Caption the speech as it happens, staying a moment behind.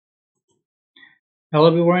Hello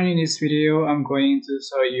everyone, in this video I'm going to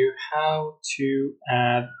show you how to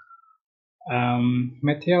add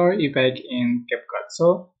Meteor effect in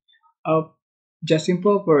CapCut. Uh, just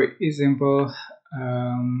simple, for example,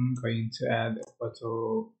 going to add a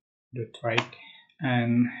photo the track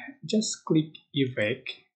and just click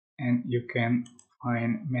effect and you can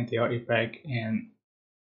find Meteor effect and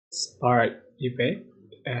spark effect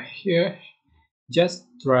here. Just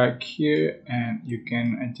drag here and you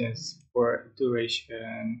can adjust for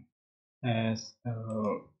duration as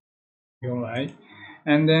you like,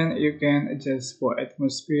 and then you can adjust for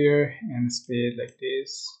atmosphere and speed like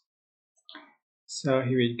this. So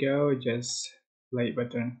here we go, just play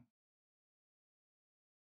button.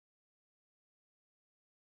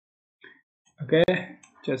 Okay,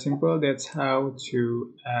 just simple. That's how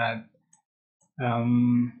to add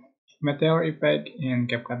meteor effect in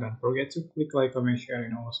CapCut. Don't forget to click like, comment, share,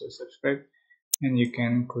 and also subscribe, and you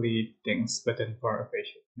can click thanks button for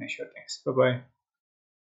official. Make sure. Thanks, bye bye.